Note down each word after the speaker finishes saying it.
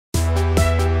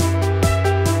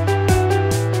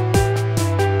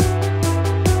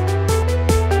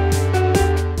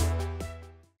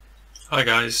Hi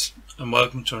guys, and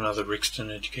welcome to another Ricston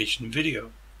education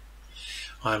video.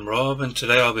 I'm Rob, and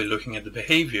today I'll be looking at the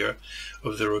behavior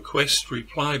of the request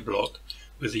reply block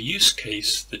with a use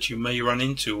case that you may run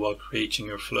into while creating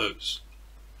your flows.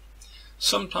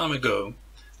 Some time ago,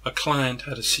 a client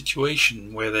had a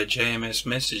situation where their JMS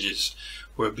messages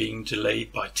were being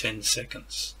delayed by 10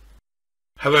 seconds.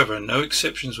 However, no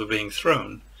exceptions were being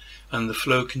thrown, and the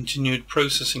flow continued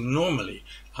processing normally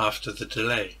after the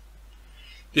delay.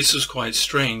 This was quite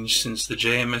strange, since the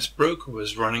JMS broker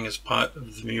was running as part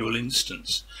of the Mule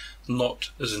instance,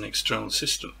 not as an external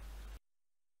system.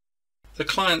 The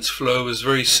client's flow is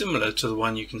very similar to the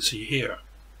one you can see here.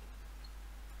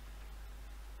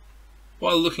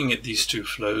 While looking at these two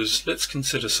flows, let's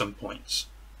consider some points.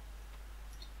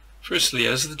 Firstly,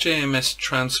 as the JMS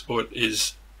transport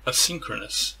is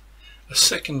asynchronous, a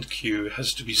second queue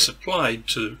has to be supplied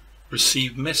to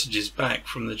receive messages back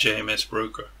from the JMS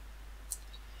broker.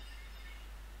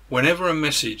 Whenever a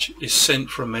message is sent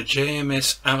from a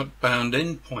JMS outbound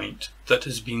endpoint that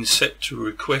has been set to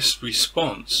request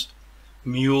response,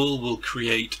 Mule will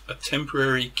create a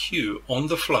temporary queue on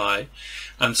the fly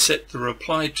and set the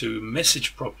reply to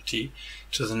message property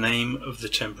to the name of the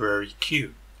temporary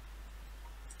queue.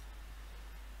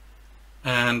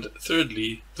 And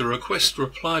thirdly, the request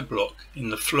reply block in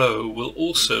the flow will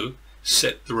also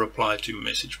set the reply to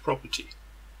message property,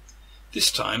 this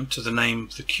time to the name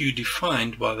of the queue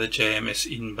defined by the JMS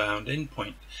inbound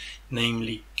endpoint,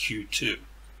 namely Q2.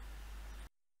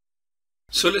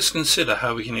 So let's consider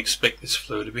how we can expect this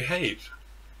flow to behave.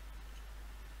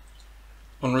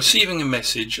 On receiving a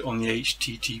message on the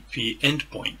HTTP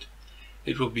endpoint,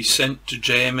 it will be sent to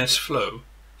JMS flow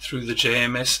through the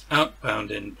JMS outbound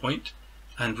endpoint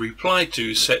and reply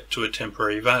to set to a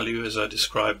temporary value, as I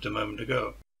described a moment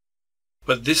ago.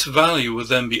 But this value will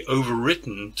then be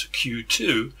overwritten to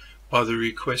Q2 by the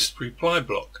request reply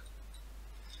block.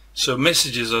 So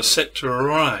messages are set to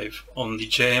arrive on the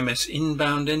JMS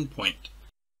inbound endpoint,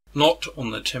 not on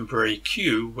the temporary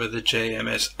queue where the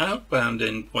JMS outbound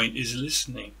endpoint is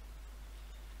listening.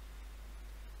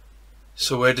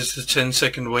 So where does the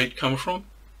 10-second wait come from?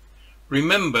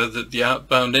 Remember that the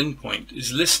outbound endpoint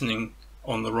is listening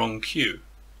on the wrong queue,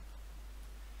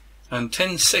 and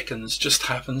 10 seconds just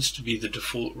happens to be the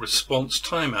default response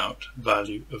timeout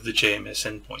value of the JMS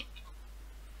endpoint.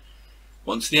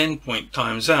 Once the endpoint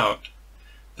times out,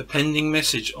 the pending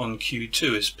message on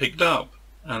Q2 is picked up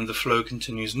and the flow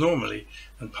continues normally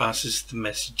and passes the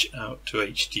message out to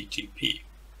HTTP.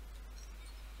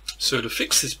 So to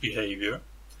fix this behavior,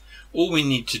 all we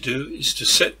need to do is to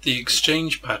set the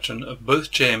exchange pattern of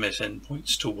both JMS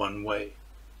endpoints to one way.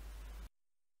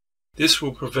 This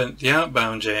will prevent the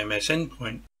outbound JMS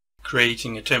endpoint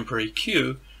creating a temporary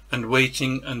queue and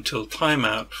waiting until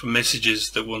timeout for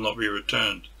messages that will not be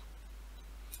returned.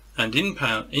 And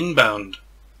inbound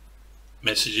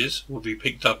messages will be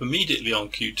picked up immediately on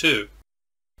Q2,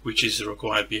 which is the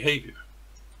required behavior.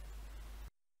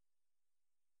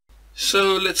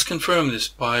 So let's confirm this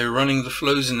by running the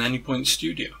flows in Anypoint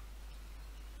Studio.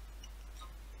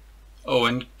 Oh,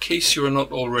 in case you are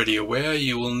not already aware,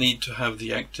 you will need to have the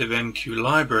ActiveMQ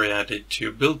library added to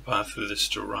your build path for this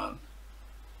to run.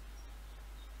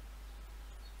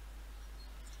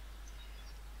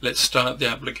 Let's start the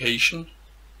application,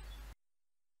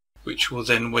 which will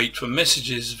then wait for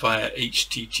messages via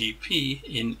HTTP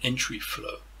in entry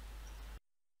flow.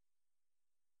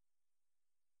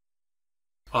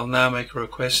 I'll now make a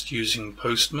request using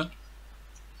Postman,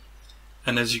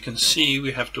 and as you can see,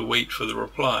 we have to wait for the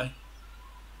reply.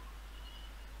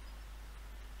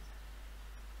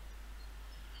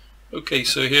 Okay,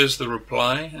 so here's the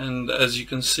reply, and as you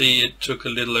can see, it took a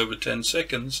little over 10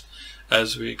 seconds,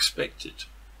 as we expected.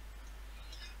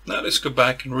 Now let's go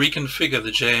back and reconfigure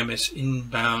the JMS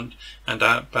inbound and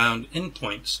outbound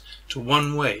endpoints to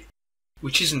one way,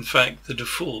 which is in fact the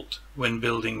default when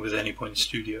building with Anypoint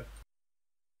Studio.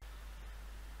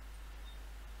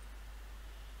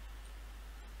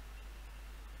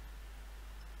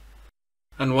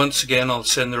 And once again, I'll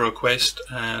send the request,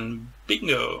 and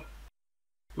bingo!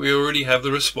 We already have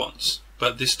the response,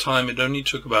 but this time it only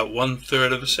took about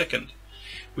 1/3 of a second,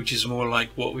 which is more like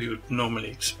what we would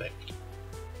normally expect.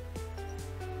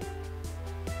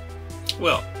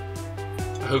 Well,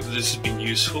 I hope this has been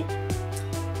useful.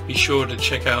 Be sure to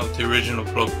check out the original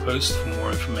blog post for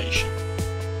more information.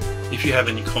 If you have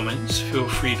any comments, feel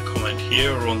free to comment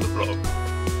here or on the blog.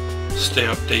 Stay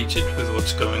updated with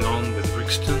what's going on with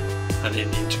Ricston and in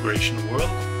the integration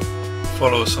world.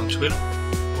 Follow us on Twitter,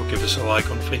 or give us a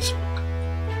like on Facebook.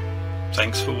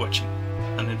 Thanks for watching,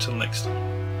 and until next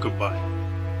time, goodbye.